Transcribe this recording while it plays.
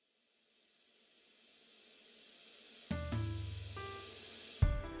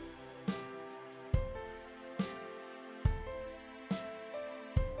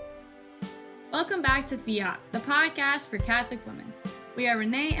Welcome back to Fiat, the podcast for Catholic women. We are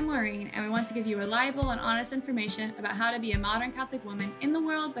Renee and Maureen, and we want to give you reliable and honest information about how to be a modern Catholic woman in the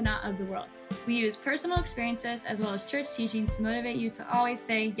world, but not of the world. We use personal experiences as well as church teachings to motivate you to always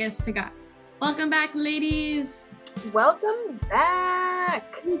say yes to God. Welcome back, ladies! Welcome back!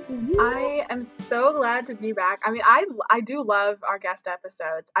 I am so glad to be back. I mean, I do love our guest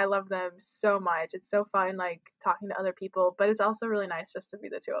episodes. I love them so much. It's so fun, like, talking to other people, but it's also really nice just to be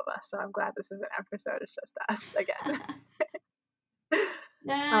the two of us. So I'm glad this is an episode. It's just us again.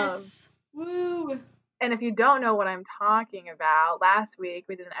 Yes! Woo! And if you don't know what I'm talking about, last week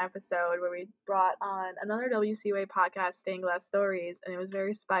we did an episode where we brought on another WCUA podcast, Stained Glass Stories, and it was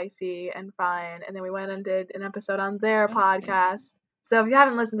very spicy and fun. And then we went and did an episode on their podcast. Crazy. So if you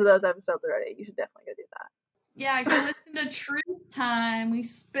haven't listened to those episodes already, you should definitely go do that. Yeah, go listen to Truth Time. We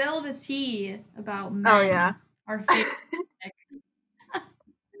spill the tea about men. Oh, yeah. Our favorite.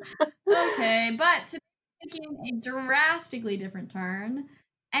 Okay, but today we're taking a drastically different turn.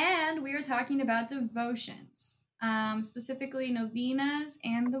 And we are talking about devotions, specifically novenas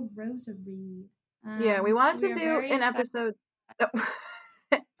and the rosary. Yeah, we wanted to do an episode. Oh.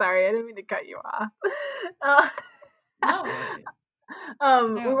 Sorry, I didn't mean to cut you off. No.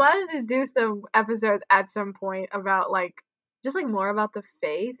 We wanted to do some episodes at some point about just more about the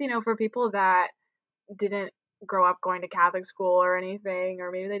faith, for people that didn't grow up going to Catholic school or anything,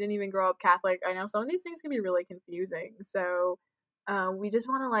 or maybe they didn't even grow up Catholic. I know some of these things can be really confusing, so we just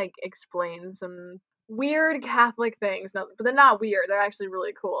want to explain some weird Catholic things. No, but they're not weird. They're actually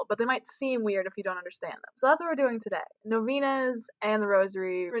really cool, but they might seem weird if you don't understand them. So that's what we're doing today. Novenas and the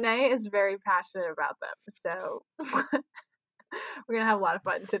Rosary. Renee is very passionate about them, so we're gonna have a lot of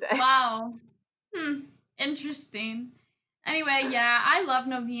fun today. Wow. Interesting. Anyway, yeah, I love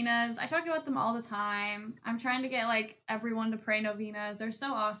novenas. I talk about them all the time. I'm trying to get everyone to pray novenas. They're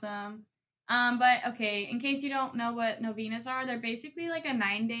so awesome. But okay, in case you don't know what novenas are, they're basically a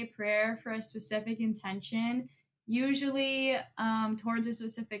 9-day prayer for a specific intention, usually towards a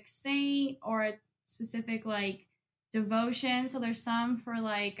specific saint or a specific devotion. So there's some for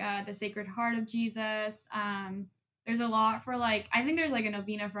the Sacred Heart of Jesus. There's a lot for I think there's a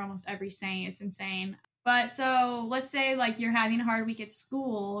novena for almost every saint. It's insane. But so let's say you're having a hard week at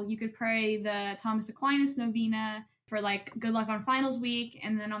school, you could pray the Thomas Aquinas novena for good luck on finals week,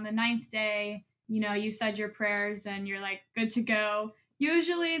 and then on the 9th day, you said your prayers and you're good to go.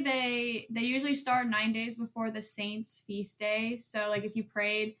 Usually they usually start 9 days before the saint's feast day. So if you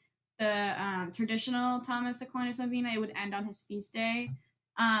prayed the traditional Thomas Aquinas novena, it would end on his feast day.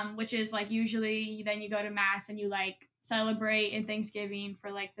 Which is usually then you go to mass and you celebrate in Thanksgiving for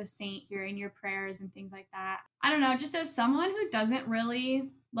the saint hearing your prayers and things like that. I don't know, just as someone who doesn't really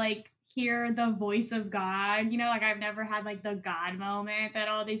hear the voice of God, I've never had the God moment that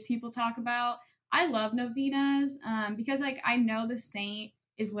all these people talk about. I love novenas because I know the saint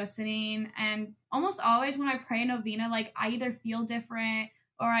is listening, and almost always when I pray a novena, I either feel different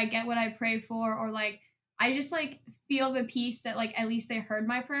or I get what I prayed for, or I just feel the peace that at least they heard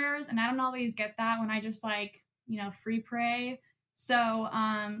my prayers, and I don't always get that when I just free pray. So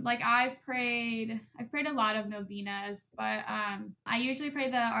I've prayed a lot of novenas, but I usually pray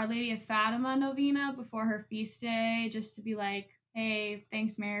the Our Lady of Fatima novena before her feast day, just to be hey,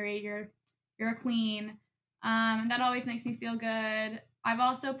 thanks Mary, you're a queen. And that always makes me feel good. I've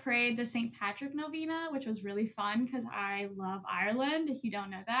also prayed the St. Patrick novena, which was really fun because I love Ireland, if you don't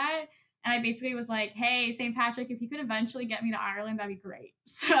know that. And I basically was hey, St. Patrick, if you could eventually get me to Ireland, that'd be great.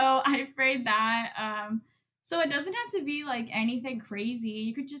 So I prayed that. So it doesn't have to be anything crazy.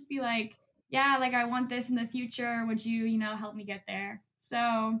 You could just be yeah, I want this in the future. Would you, help me get there?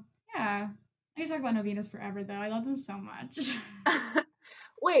 So yeah, I can talk about novenas forever though. I love them so much.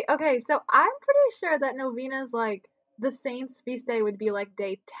 Wait, okay, so I'm pretty sure that novenas the saint's feast day would be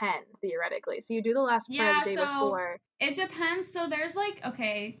day 10 theoretically. So you do the last prayer the day before. It depends. So there's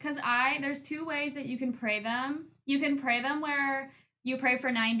okay, because there's two ways that you can pray them. You can pray them where you pray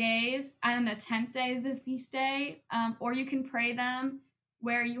for 9 days and then the 10th day is the feast day. Or you can pray them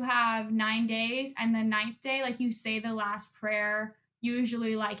where you have 9 days and the 9th day, you say the last prayer,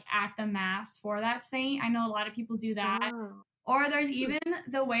 usually at the mass for that saint. I know a lot of people do that. Oh. Or there's even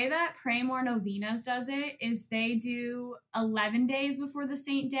the way that Pray More Novenas does it is they do 11 days before the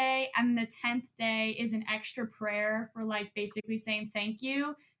saint day, and the 10th day is an extra prayer for basically saying thank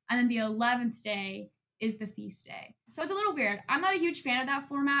you, and then the 11th day is the feast day. So it's a little weird. I'm not a huge fan of that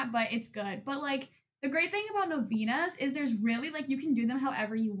format, but it's good. But the great thing about novenas is there's really you can do them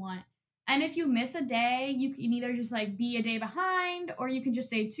however you want. And if you miss a day, you can either just be a day behind, or you can just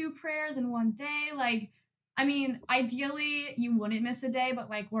say 2 prayers in one day. I mean, ideally, you wouldn't miss a day, but,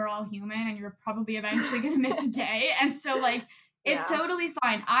 like, we're all human and you're probably eventually gonna miss a day, and so, like, it's Yeah. totally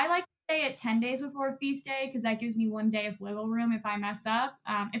fine. I like to stay at 10 days before a feast day because that gives me 1 day of wiggle room if I mess up.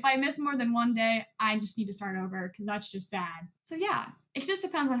 If I miss more than 1 day, I just need to start over because that's just sad. So, yeah, it just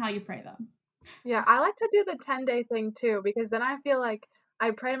depends on how you pray, though. Yeah, I like to do the 10-day thing too because then I feel like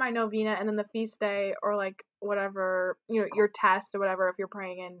I pray my novena and then the feast day or like whatever, your test or whatever if you're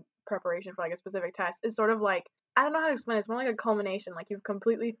praying in preparation for like a specific test is sort of like I don't know how to explain it. It's more like a culmination, like you've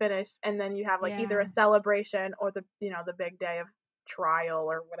completely finished and then you have like either Yeah. a celebration or the big day of trial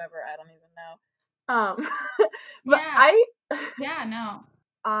or whatever, I don't even know. But Yeah. I Yeah, no.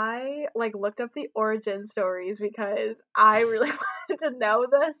 I, like, looked up the origin stories because I really wanted to know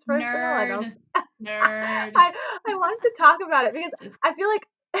this, first of all, I don't Nerd. Nerd. I wanted to talk about it because Just I feel like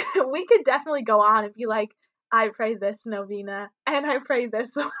we could definitely go on and be like, "I pray this novena, and I pray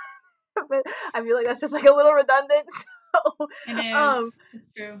this one," but I feel like that's just, like, a little redundant, so, it um, is. It's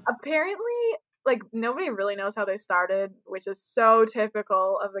true. apparently, like, nobody really knows how they started, which is so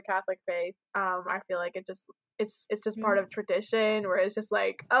typical of the Catholic faith. I feel like it's just part True. of tradition where it's just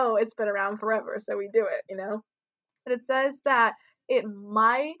like, "Oh, it's been around forever, so we do it," you know? But it says that it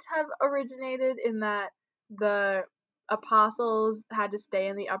might have originated in that the apostles had to stay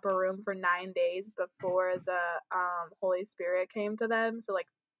in the upper room for 9 days before the, Holy Spirit came to them, so, like,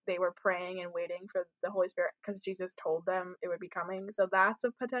 they were praying and waiting for the Holy Spirit because Jesus told them it would be coming, so that's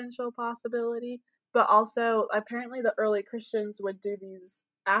a potential possibility. But also, apparently the early Christians would do these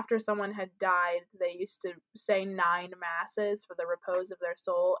after someone had died, they used to say 9 masses for the repose of their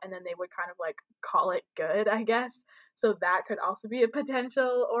soul, and then they would kind of, like, call it good, I guess. So that could also be a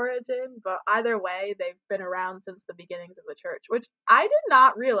potential origin, but either way, they've been around since the beginnings of the church, which I did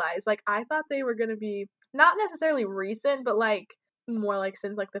not realize. Like, I thought they were gonna be not necessarily recent, but, like, more like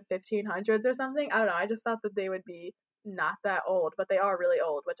since, like, the 1500s or something. I don't know, I just thought that they would be not that old, but they are really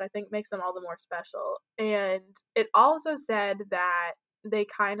old, which I think makes them all the more special. And it also said that they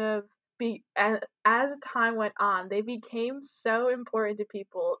kind of as time went on, they became so important to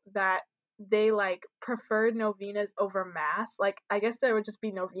people that they, like, preferred novenas over mass. Like, I guess there would just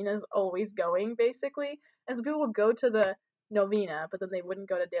be novenas always going, basically, and so people would go to the novena, but then they wouldn't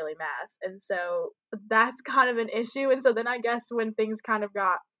go to daily mass, and so that's kind of an issue, and so then I guess when things kind of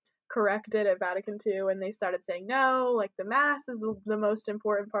got corrected at Vatican II and they started saying, "No, like, the mass is the most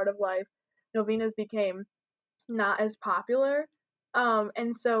important part of life," novenas became not as popular.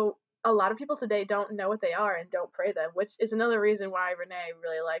 And so a lot of people today don't know what they are and don't pray them, which is another reason why Renee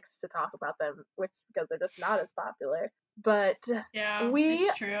really likes to talk about them, which because they're just not as popular. But Yeah, we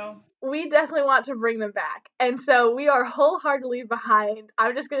it's true. we definitely want to bring them back. And so we are wholeheartedly behind.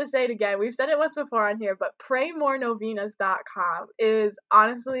 I'm just going to say it again. We've said it once before on here, but praymorenovenas.com is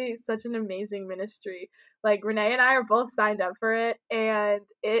honestly such an amazing ministry. Like Renee and I are both signed up for it and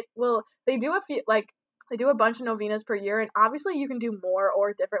they do a few like they do a bunch of novenas per year and obviously you can do more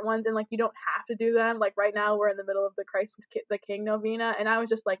or different ones and like you don't have to do them. Like right now we're in the middle of the Christ the King novena and I was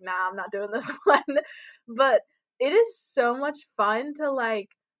just like, "Nah, I'm not doing this one." But it is so much fun to like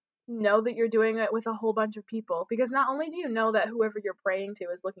know that you're doing it with a whole bunch of people because not only do you know that whoever you're praying to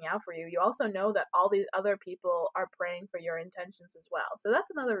is looking out for you, you also know that all these other people are praying for your intentions as well. So that's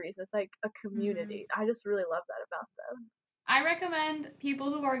another reason. It's like a Mhm. community. I just really love that about them. I recommend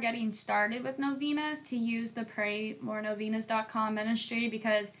people who are getting started with novenas to use the praymorenovenas.com ministry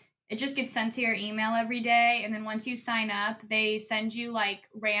because it just gets sent to your email every day. And then once you sign up, they send you like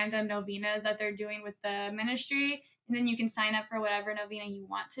random novenas that they're doing with the ministry. And then you can sign up for whatever novena you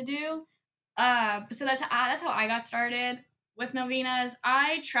want to do. So that's how I got started with novenas.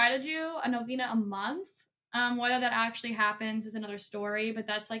 I try to do a novena a month. Whether that actually happens is another story, but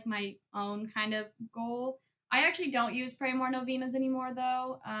that's like my own kind of goal. I actually don't use Pray More Novenas anymore,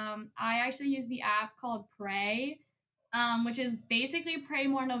 though. I actually use the app called Pray, which is basically Pray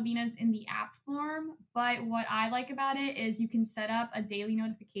More Novenas in the app form. But what I like about it is you can set up a daily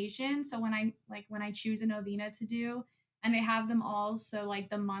notification. So when I choose a novena to do, and they have them all, so like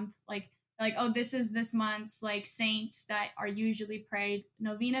the month, like oh this is this month's like saints that are usually prayed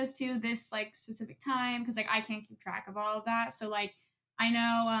novenas to this like specific time because like I can't keep track of all of that. So like I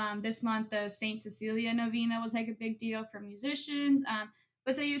know this month the Saint Cecilia novena was like a big deal for musicians.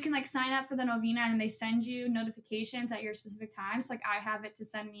 But so you can like sign up for the novena and they send you notifications at your specific times. So, like I have it to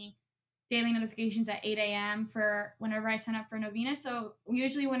send me daily notifications at 8 a.m. for whenever I sign up for a novena. So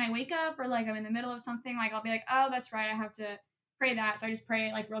usually when I wake up or like I'm in the middle of something, like I'll be like, oh, that's right, I have to pray that. So I just pray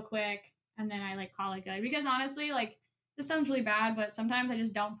it like real quick and then I like call it good. Because honestly, like this sounds really bad, but sometimes I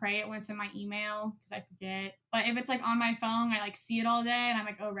just don't pray it when it's in my email because I forget. But if it's like on my phone, I like see it all day and I'm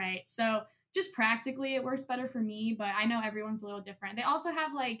like, oh right. So just practically it works better for me, but I know everyone's a little different. They also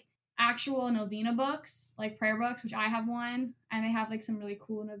have like actual novena books, like prayer books, which I have one, and they have like some really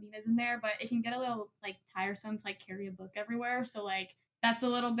cool novenas in there, but it can get a little like tiresome to like carry a book everywhere. So like that's a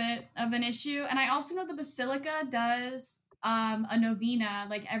little bit of an issue. And I also know the Basilica does a novena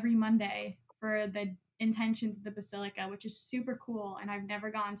like every Monday for the intentions of the Basilica, which is super cool, and I've never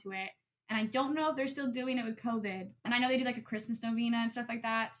gone to it. And I don't know if they're still doing it with COVID. And I know they do like a Christmas novena and stuff like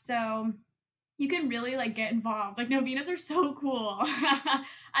that. So you can really like get involved. Like novenas are so cool.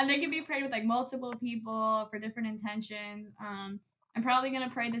 And they can be prayed with like multiple people for different intentions. I'm probably gonna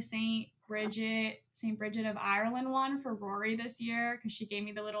pray the Saint Bridget of Ireland one for Rory this year because she gave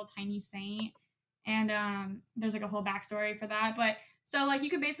me the little tiny saint. And there's like a whole backstory for that. But so like you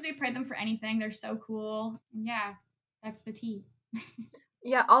could basically pray them for anything. They're so cool. And yeah, that's the tea.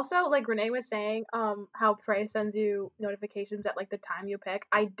 Yeah, also like Renee was saying, how Pray sends you notifications at like the time you pick.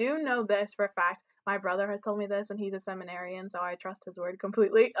 I do know this for a fact. My brother has told me this and he's a seminarian, so I trust his word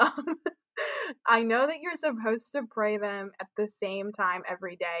completely. I know that you're supposed to pray them at the same time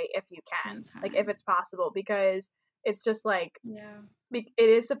every day if you can. Same Like if time. it's possible because it's just like Yeah. it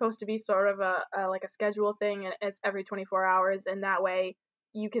is supposed to be sort of a like a schedule thing and it's every 24 hours and that way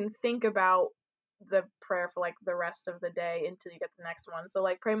you can think about the prayer for like the rest of the day until you get the next one. So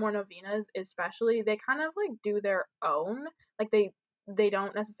like pray more novenas especially they kind of like do their own. Like they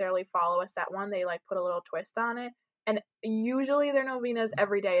don't necessarily follow a set one. They like put a little twist on it. And usually their novenas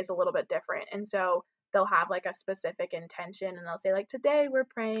every day is a little bit different. And so they'll have like a specific intention and they'll say like today we're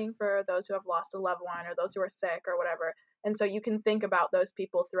praying for those who have lost a loved one or those who are sick or whatever. And so you can think about those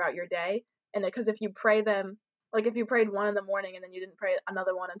people throughout your day. And because if you pray them, like if you prayed one in the morning and then you didn't pray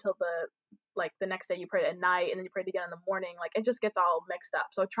another one until the next day you prayed at night and then you prayed again in the morning, like it just gets all mixed up.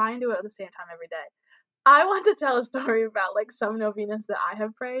 So try and do it at the same time every day. I want to tell a story about like some novenas that I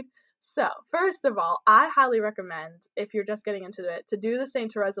have prayed. So, first of all, I highly recommend if you're just getting into it to do the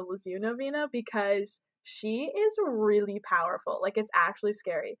Saint Teresa Lisieux novena because she is really powerful. Like it's actually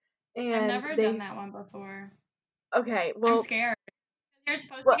scary. I've And never done they that one before. okay, I'm well, scared. You're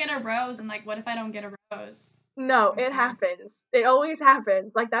supposed to well get a rose, and like, what if I don't get a rose? no, I'm it scared. happens. It always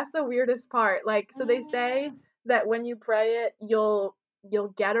happens. Like that's the weirdest part. Like so they say Oh. that when you pray it, you'll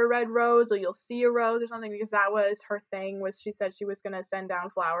get a red rose or you'll see a rose or something because that was her thing was she said she was going to send down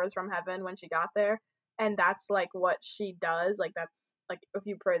flowers from heaven when she got there and that's like what she does. Like that's like if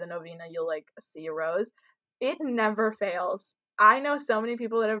you pray the novena, you'll like see a rose. It never fails. I know so many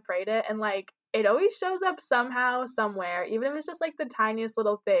people that have prayed it and like it always shows up somehow somewhere, even if it's just like the tiniest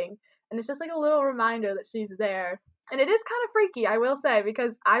little thing and it's just like a little reminder that she's there. And it is kind of freaky, I will say,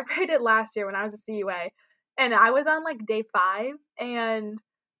 because I prayed it last year when I was a CUA, and I was on like day 5, and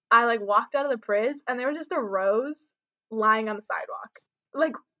I like walked out of the priz, and there was just a rose lying on the sidewalk.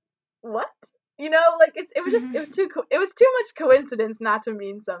 Like what? You know, like it was too much coincidence not to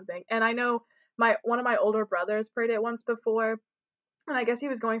mean something. And I know my one of my older brothers prayed it once before, and I guess he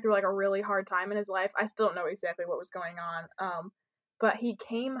was going through like a really hard time in his life. I still don't know exactly what was going on. But he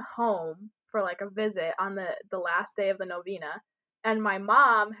came home for like a visit on the last day of the novena, and my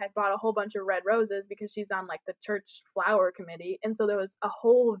mom had bought a whole bunch of red roses because she's on like the church flower committee, and so there was a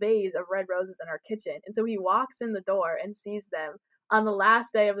whole vase of red roses in our kitchen. And so he walks in the door and sees them on the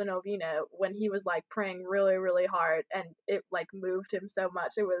last day of the novena when he was like praying really really hard, and it like moved him so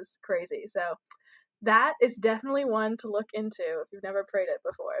much. It was crazy. So that is definitely one to look into if you've never prayed it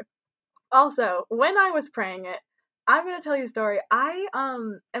before. Also, when I was praying it, I'm gonna tell you a story. I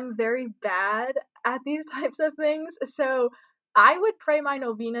am very bad at these types of things, so I would pray my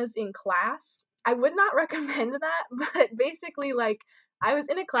novenas in class. I would not recommend that, but basically, like I was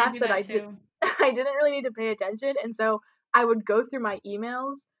in a I class do that that too. I didn't really need to pay attention, and so I would go through my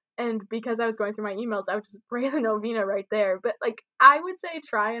emails, and because I was going through my emails, I would just pray the novena right there. But like I would say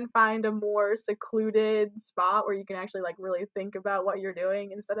try and find a more secluded spot where you can actually like really think about what you're doing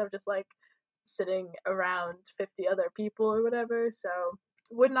instead of just like sitting around 50 other people or whatever. So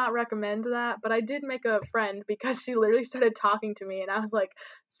would not recommend that, but I did make a friend because she literally started talking to me and I was like,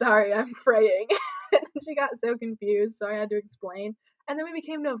 sorry, I'm praying. And she got so confused, so I had to explain. And then we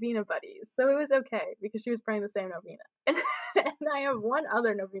became novena buddies, so it was okay because she was praying the same novena. And, and I have one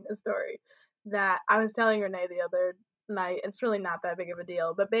other novena story that I was telling Renee the other night. It's really not that big of a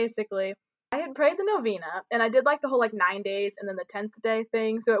deal, but basically I had prayed the novena and I did like the whole like 9 days and then the 10th day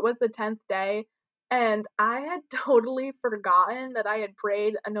thing. So it was the 10th day and I had totally forgotten that I had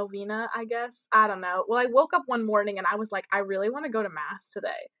prayed a novena, I guess. I don't know. Well, I woke up one morning and I was like, I really want to go to mass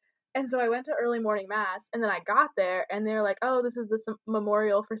today. And so I went to early morning mass and then I got there and they were like, oh, this is the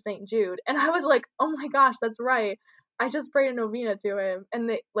memorial for St. Jude. And I was like, oh my gosh, that's right. I just prayed a novena to him, and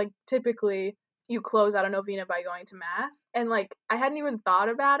they like typically you close out a novena by going to mass, and like I hadn't even thought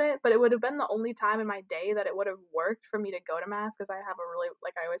about it, but it would have been the only time in my day that it would have worked for me to go to mass because I have a really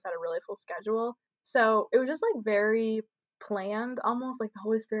like I always had a really full schedule. So it was just like very planned almost like the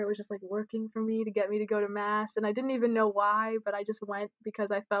Holy Spirit was just like working for me to get me to go to mass, and I didn't even know why, but I just went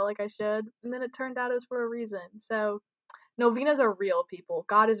because I felt like I should, and then it turned out it was for a reason. So novenas are real, people.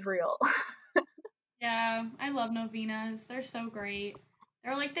 God is real. Yeah, I love novenas. They're so great.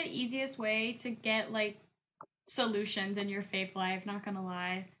 They're like the easiest way to get like solutions in your faith life, not gonna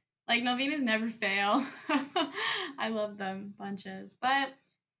lie. Like novenas never fail. I love them bunches. But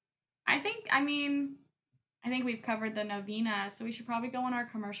I think we've covered the novena, so we should probably go on our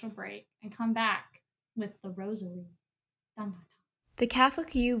commercial break and come back with the rosary. Dun, dun, dun. The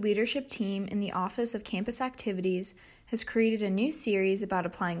Catholic U leadership team in the Office of Campus Activities has created a new series about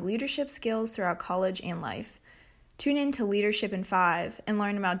applying leadership skills throughout college and life. Tune in to Leadership in 5 and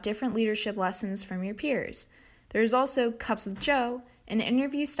learn about different leadership lessons from your peers. There is also Cups with Joe, an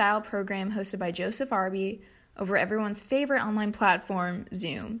interview-style program hosted by Joseph Arby over everyone's favorite online platform,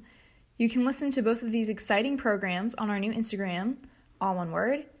 Zoom. You can listen to both of these exciting programs on our new Instagram, all one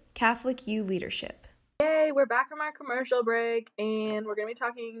word, Catholic U Leadership. Yay, we're back from our commercial break, and we're going to be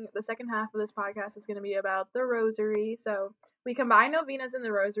talking, the second half of this podcast is going to be about the rosary. So we combine novenas and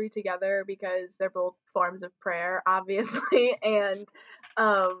the rosary together because they're both forms of prayer, obviously, and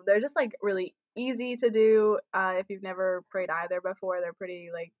they're just like really easy to do. If you've never prayed either before, they're pretty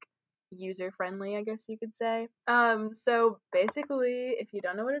like user friendly, I guess you could say. So basically, if you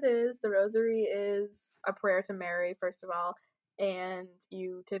don't know what it is, the rosary is a prayer to Mary, first of all. And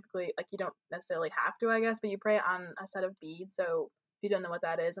you typically, like, you don't necessarily have to, I guess, but you pray it on a set of beads. So if you don't know what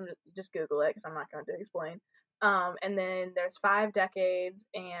that is, just Google it because I'm not going to explain. And then there's 5 decades,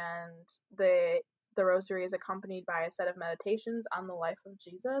 and the rosary is accompanied by a set of meditations on the life of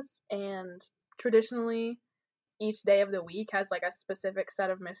Jesus. And traditionally, each day of the week has like a specific set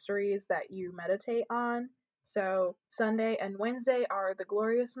of mysteries that you meditate on. So Sunday and Wednesday are the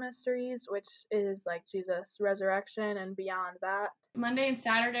glorious mysteries, which is like Jesus' resurrection and beyond that. Monday and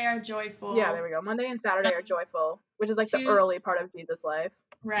Saturday are joyful. Yeah, there we go. Monday and Saturday are joyful, which is like the early part of Jesus' life.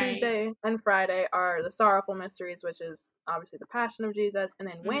 Right. Tuesday and Friday are the sorrowful mysteries, which is obviously the passion of Jesus. And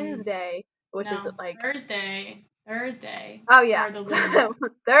then Wednesday, which is like Thursday. Oh yeah,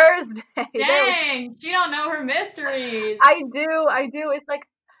 Thursday. Dang, she don't know her mysteries. I do. It's like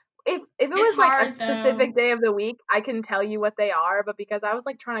if it was like a specific day of the week, I can tell you what they are, but because I was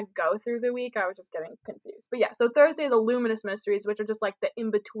like trying to go through the week, I was just getting confused. But yeah, so Thursday, the luminous mysteries, which are just like the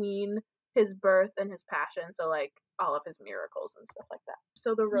in between his birth and his passion, so like all of his miracles and stuff like that.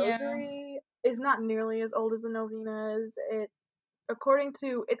 So the rosary is not nearly as old as the novenas. According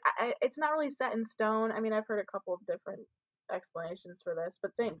to it, it's not really set in stone. I mean, I've heard a couple of different explanations for this,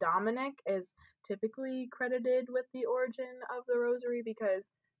 but Saint Dominic is typically credited with the origin of the rosary because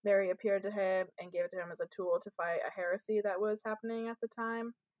Mary appeared to him and gave it to him as a tool to fight a heresy that was happening at the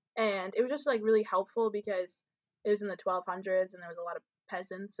time. And it was just like really helpful because it was in the 1200s and there was a lot of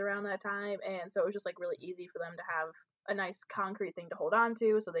peasants around that time, and so it was just like really easy for them to have a nice concrete thing to hold on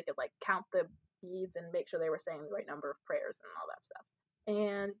to so they could like count the beads and make sure they were saying the right number of prayers and all that stuff.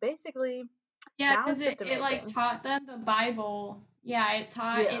 And basically, because it like taught them the Bible. Yeah, it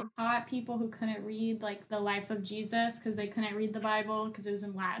taught people who couldn't read like the life of Jesus because they couldn't read the Bible because it was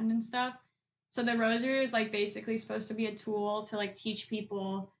in Latin and stuff. So the rosary is like basically supposed to be a tool to like teach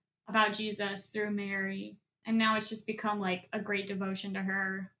people about Jesus through Mary. And now it's just become like a great devotion to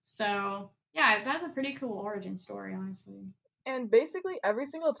her. So yeah, it has a pretty cool origin story, honestly. And basically every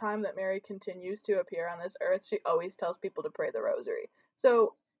single time that Mary continues to appear on this earth, she always tells people to pray the rosary.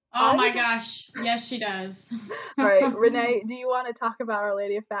 So oh my gosh. Yes, she does. Right. Renee, do you want to talk about Our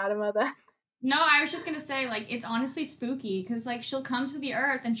Lady of Fatima then? No, I was just going to say, like, it's honestly spooky because, like, she'll come to the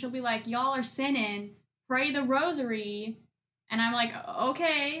earth and she'll be like, y'all are sinning, pray the rosary. And I'm like,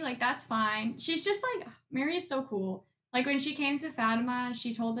 okay, like, that's fine. She's just like, Mary is so cool. Like, when she came to Fatima,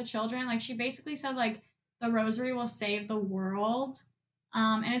 she told the children, like, she basically said, like, the rosary will save the world.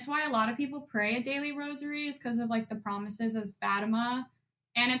 And it's why a lot of people pray a daily rosary is because of, like, the promises of Fatima.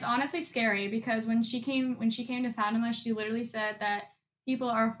 And it's honestly scary because when she came to Fatima, she literally said that people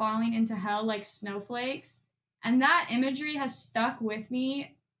are falling into hell like snowflakes. And that imagery has stuck with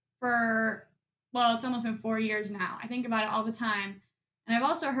me for, well, it's almost been 4 years now. I think about it all the time. And I've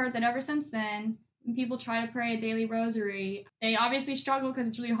also heard that ever since then, when people try to pray a daily rosary, they obviously struggle because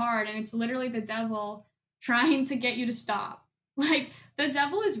it's really hard. And it's literally the devil trying to get you to stop. Like, the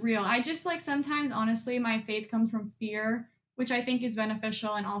devil is real. I just, like, sometimes, honestly, my faith comes from fear, which I think is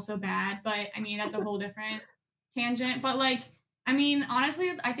beneficial and also bad. But, I mean, that's a whole different tangent, but like, I mean, honestly,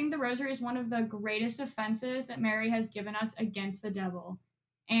 I think the rosary is one of the greatest offenses that Mary has given us against the devil.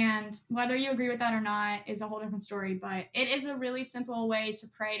 And whether you agree with that or not is a whole different story, but it is a really simple way to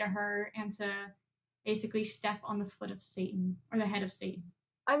pray to her and to basically step on the foot of Satan or the head of Satan.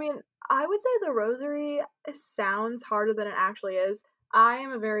 I mean, I would say the rosary sounds harder than it actually is. I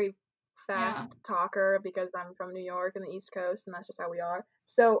am a very fast talker because I'm from New York and the East Coast, and that's just how we are.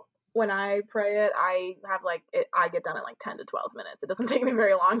 So when I pray it, I have I get done in like 10 to 12 minutes. It doesn't take me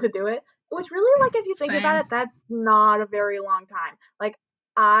very long to do it, which really, like, if you think about it, that's not a very long time. Like,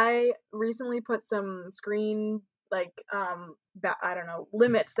 I recently put some screen, like, I don't know,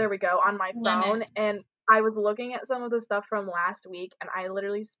 limits, there we go, on my phone, and I was looking at some of the stuff from last week, and I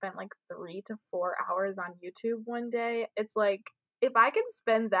literally spent like 3 to 4 hours on YouTube one day. It's like, if I can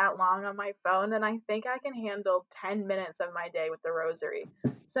spend that long on my phone, then I think I can handle 10 minutes of my day with the rosary.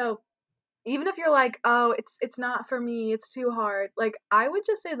 So even if you're like, oh, it's not for me, it's too hard, like, I would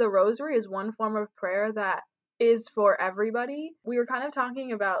just say the rosary is one form of prayer that is for everybody. We were kind of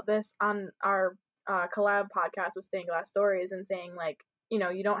talking about this on our collab podcast with Stained Glass Stories and saying, like, you know,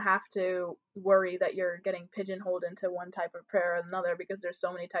 you don't have to worry that you're getting pigeonholed into one type of prayer or another because there's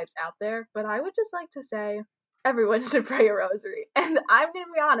so many types out there. But I would just like to say everyone should pray a rosary. And I'm going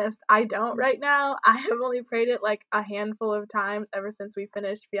to be honest, I don't right now. I have only prayed it like a handful of times ever since we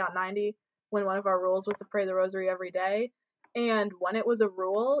finished Fiat 90, when one of our rules was to pray the rosary every day. And when it was a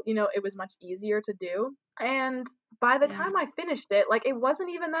rule, you know, it was much easier to do. And by the time I finished it, like, it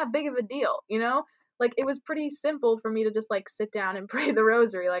wasn't even that big of a deal, you know? Like, it was pretty simple for me to just, like, sit down and pray the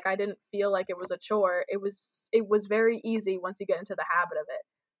rosary. Like, I didn't feel like it was a chore. It was very easy once you get into the habit of it.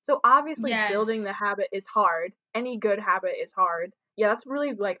 So obviously building the habit is hard. Any good habit is hard. Yeah, that's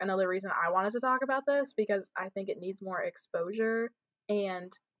really, like, another reason I wanted to talk about this, because I think it needs more exposure,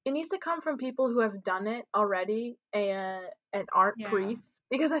 and it needs to come from people who have done it already and aren't priests,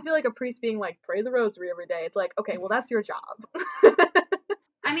 because I feel like a priest being like, pray the rosary every day, it's like, okay, well, that's your job.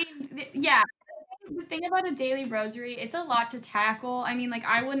 I mean, yeah. The thing about a daily rosary, it's a lot to tackle. I mean, like,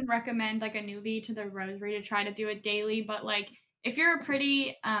 I wouldn't recommend like a newbie to the rosary to try to do it daily, but like, if you're a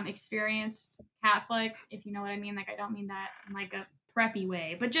pretty experienced Catholic, if you know what I mean, like, I don't mean that in like a preppy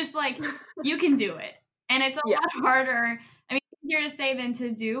way, but just like, you can do it. And it's a lot harder. I mean, easier to say than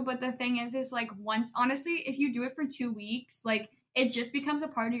to do, but the thing is like, once, honestly, if you do it for 2 weeks, like, it just becomes a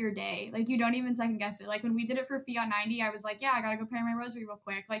part of your day. Like, you don't even second guess it. Like, when we did it for Fiat 90, I was like, yeah, I gotta go pray my rosary real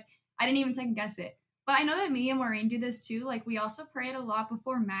quick. Like, I didn't even second guess it. But I know that me and Maureen do this too. Like, we also pray it a lot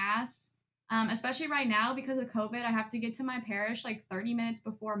before Mass, especially right now because of COVID. I have to get to my parish like 30 minutes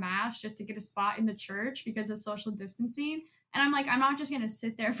before Mass just to get a spot in the church because of social distancing. And I'm like, I'm not just going to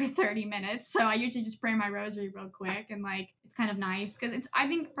sit there for 30 minutes. So I usually just pray my rosary real quick. And like, it's kind of nice because I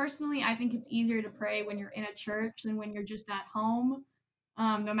think personally, I think it's easier to pray when you're in a church than when you're just at home.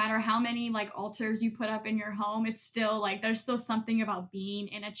 No matter how many like altars you put up in your home, it's still like, there's still something about being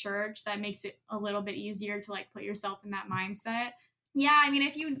in a church that makes it a little bit easier to like put yourself in that mindset. Yeah, I mean,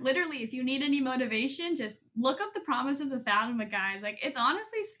 if you need any motivation, just look up the Promises of Fatima, guys. Like, it's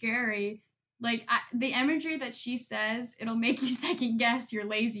honestly scary. Like, the imagery that she says, it'll make you second guess your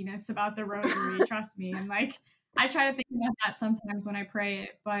laziness about the rosary. Trust me. And like, I try to think about that sometimes when I pray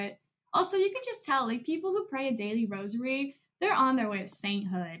it. But also, you can just tell, like, people who pray a daily rosary, they're on their way to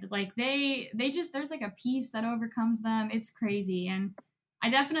sainthood. Like, they just, there's like a peace that overcomes them. It's crazy. And I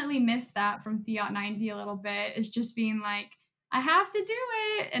definitely miss that from Fiat 90 a little bit. It's just being like, I have to do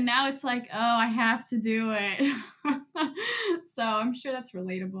it. And now it's like, oh, I have to do it. So I'm sure that's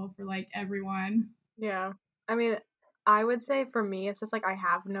relatable for like everyone. Yeah. I mean, I would say for me, it's just like I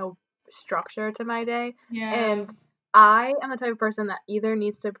have no structure to my day. Yeah. And I am the type of person that either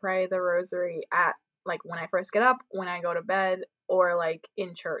needs to pray the rosary at like when I first get up, when I go to bed, or like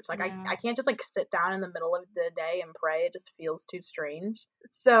in church. Like I can't just like sit down in the middle of the day and pray. It just feels too strange.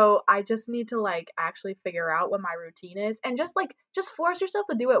 So I just need to like actually figure out what my routine is and just force yourself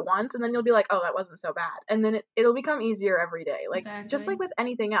to do it once, and then you'll be like, oh, that wasn't so bad. And then it'll become easier every day. Like just like with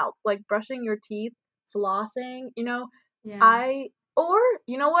anything else, like brushing your teeth, flossing, you know. Or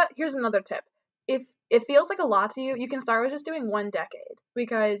you know what? Here's another tip. If it feels like a lot to you, you can start with just doing one decade,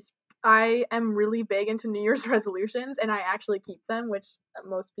 because I am really big into New Year's resolutions, and I actually keep them, which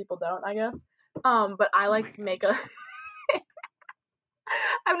most people don't, I guess. But I like make a...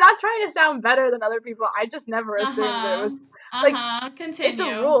 I'm not trying to sound better than other people. I just never assumed that it was... like, continue. It's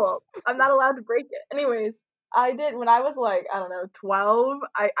a rule. I'm not allowed to break it. Anyways, I did, when I was like, I don't know, 12,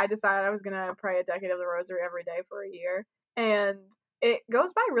 I decided I was going to pray a decade of the rosary every day for a year. And it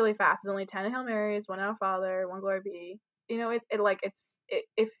goes by really fast. It's only 10 Hail Marys, 1 Our Father, 1 Glory Be. You know,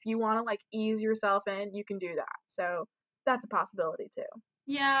 if you want to like ease yourself in, you can do that. So that's a possibility too.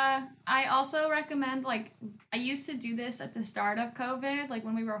 Yeah, I also recommend, like, I used to do this at the start of COVID, like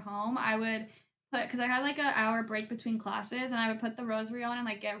when we were home. I would because I had like an hour break between classes, and I would put the rosary on and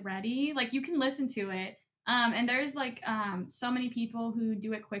like get ready. Like, you can listen to it. And there's like so many people who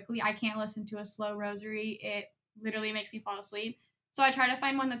do it quickly. I can't listen to a slow rosary. It literally makes me fall asleep. So I try to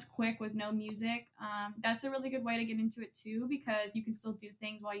find one that's quick with no music. That's a really good way to get into it too, because you can still do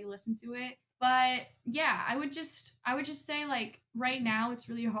things while you listen to it. But yeah, I would just say, like, right now it's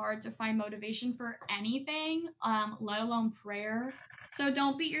really hard to find motivation for anything, let alone prayer. So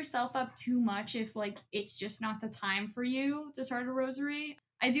don't beat yourself up too much if, like, it's just not the time for you to start a rosary.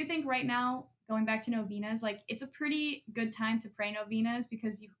 I do think right now, going back to novenas, like, it's a pretty good time to pray novenas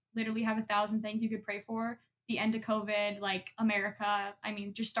because you literally have 1,000 things you could pray for. The end of COVID, like America, I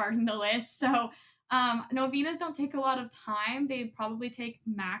mean, just starting the list. So novenas don't take a lot of time. They probably take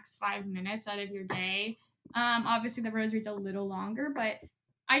max 5 minutes out of your day. Obviously, the rosary's a little longer, but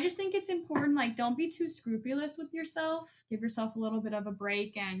I just think it's important. Like, don't be too scrupulous with yourself. Give yourself a little bit of a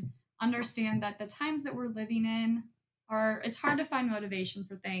break and understand that the times that we're living in it's hard to find motivation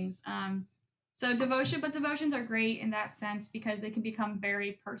for things. So devotions are great in that sense because they can become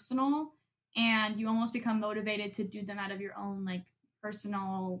very personal, and you almost become motivated to do them out of your own, like,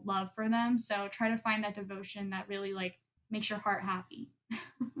 personal love for them. So try to find that devotion that really, like, makes your heart happy.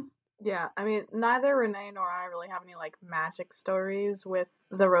 Yeah, I mean, neither Renee nor I really have any like magic stories with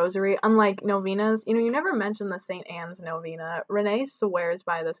the rosary. Unlike novenas, you know, you never mentioned the St. Anne's novena. Renee swears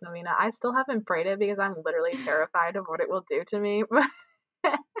by this novena. I still haven't prayed it because I'm literally terrified of what it will do to me.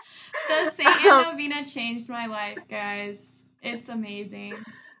 The St. Anne novena changed my life, guys. It's amazing.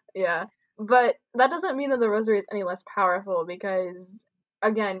 Yeah, but that doesn't mean that the rosary is any less powerful because,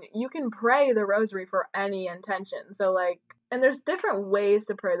 again, you can pray the rosary for any intention. So, like, and there's different ways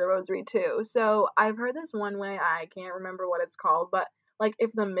to pray the rosary too. So, I've heard this one way, I can't remember what it's called, but like,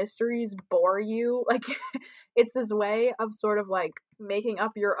 if the mysteries bore you, like, it's this way of sort of like making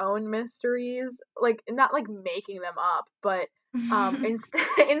up your own mysteries, like, not like making them up, but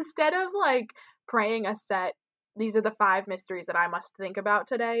instead of like praying a set, these are the 5 mysteries that I must think about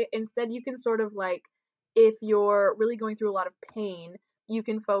today. Instead, you can sort of like, if you're really going through a lot of pain, you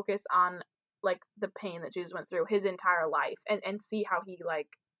can focus on like the pain that Jesus went through his entire life and see how he like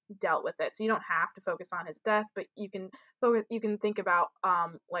dealt with it. So you don't have to focus on his death, but you can think about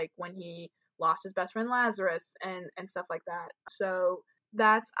like when he lost his best friend Lazarus and stuff like that. So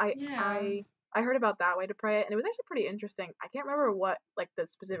that's Yeah. I heard about that way to pray it, and it was actually pretty interesting. I can't remember what like the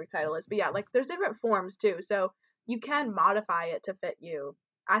specific title is, but yeah, like there's different forms too, so you can modify it to fit you.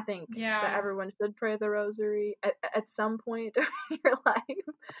 I think that Yeah. everyone should pray the rosary at some point during your life.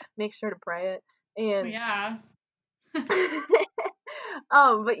 Make sure to pray it, and Yeah.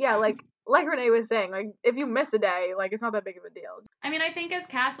 but yeah, like Renee was saying, like if you miss a day, like it's not that big of a deal. I mean, I think as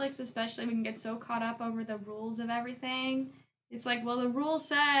Catholics, especially, we can get so caught up over the rules of everything. It's like, well, the rule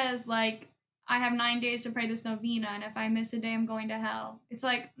says, like, I have 9 days to pray this novena, and if I miss a day, I'm going to hell. It's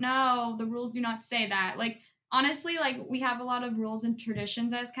like, no, the rules do not say that. Like, honestly, like, we have a lot of rules and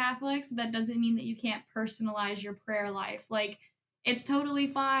traditions as Catholics, but that doesn't mean that you can't personalize your prayer life. Like, it's totally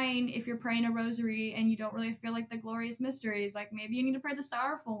fine if you're praying a rosary and you don't really feel like the glorious mysteries. Like, maybe you need to pray the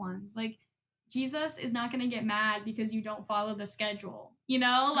sorrowful ones. Like, Jesus is not going to get mad because you don't follow the schedule. You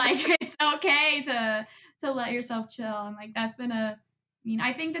know, like, it's okay to let yourself chill. And like, that's been I mean,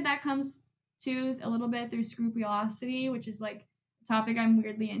 I think that comes to a little bit through scrupulosity, which is like a topic I'm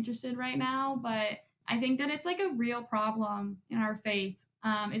weirdly interested right now. But I think that it's like a real problem in our faith,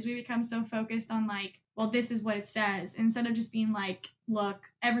 is we become so focused on, like, well, this is what it says, instead of just being like, look,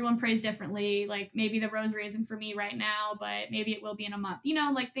 everyone prays differently. Like, maybe the rosary isn't for me right now, but maybe it will be in a month. You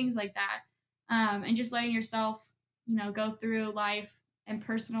know, like things like that. And just letting yourself, go through life and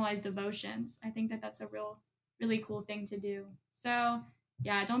personalize devotions. I think that that's a really cool thing to do. So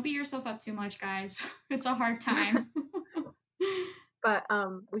yeah, don't beat yourself up too much, guys. It's a hard time. But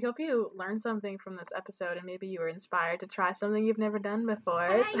we hope you learned something from this episode, and maybe you were inspired to try something you've never done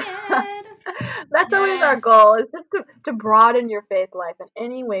before. That's always our goal, is just to broaden your faith life in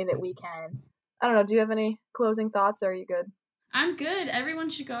any way that we can. I don't know, do you have any closing thoughts, or are you good? I'm good. Everyone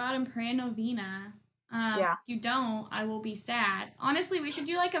should go out and pray a novena. Yeah. If you don't, I will be sad. Honestly, we should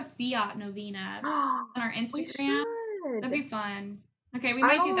do like a fiat novena on our We Instagram. should. That'd be fun. Okay, we I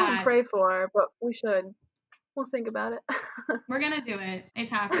might don't do know what to that. pray for, but we should. We'll think about it. We're gonna do it.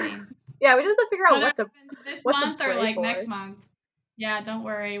 It's happening. Yeah, we just have to figure out Whether it happens this what to month or pray like for. next month. Yeah, don't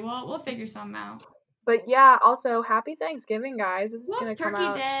worry. We'll figure something out. But yeah, also happy Thanksgiving, guys. This is going to come Turkey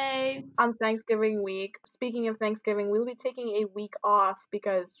out Day on Thanksgiving week. Speaking of Thanksgiving, we'll be taking a week off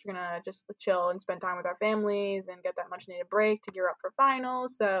because we're going to just chill and spend time with our families and get that much needed break to gear up for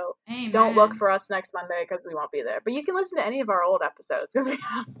finals. So don't look for us next Monday because we won't be there. But you can listen to any of our old episodes because we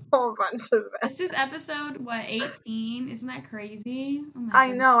have a whole bunch of them. This is episode, 18? Isn't that crazy? Oh my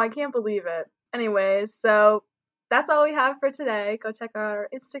I know, I can't believe it. Anyways, so that's all we have for today. Go check our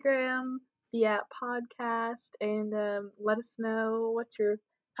Instagram, the podcast, and let us know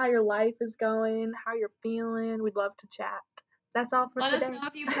how your life is going, how you're feeling. We'd love to chat. That's all for today. Let us know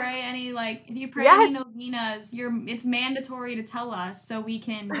if you pray any any novenas. It's mandatory to tell us so we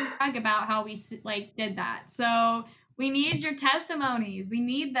can brag about how we did that. So we need your testimonies. We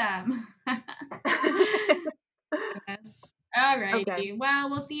need them. Yes. Alrighty. Okay. Well,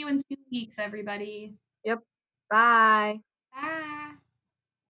 we'll see you in 2 weeks, everybody. Yep. Bye. Bye.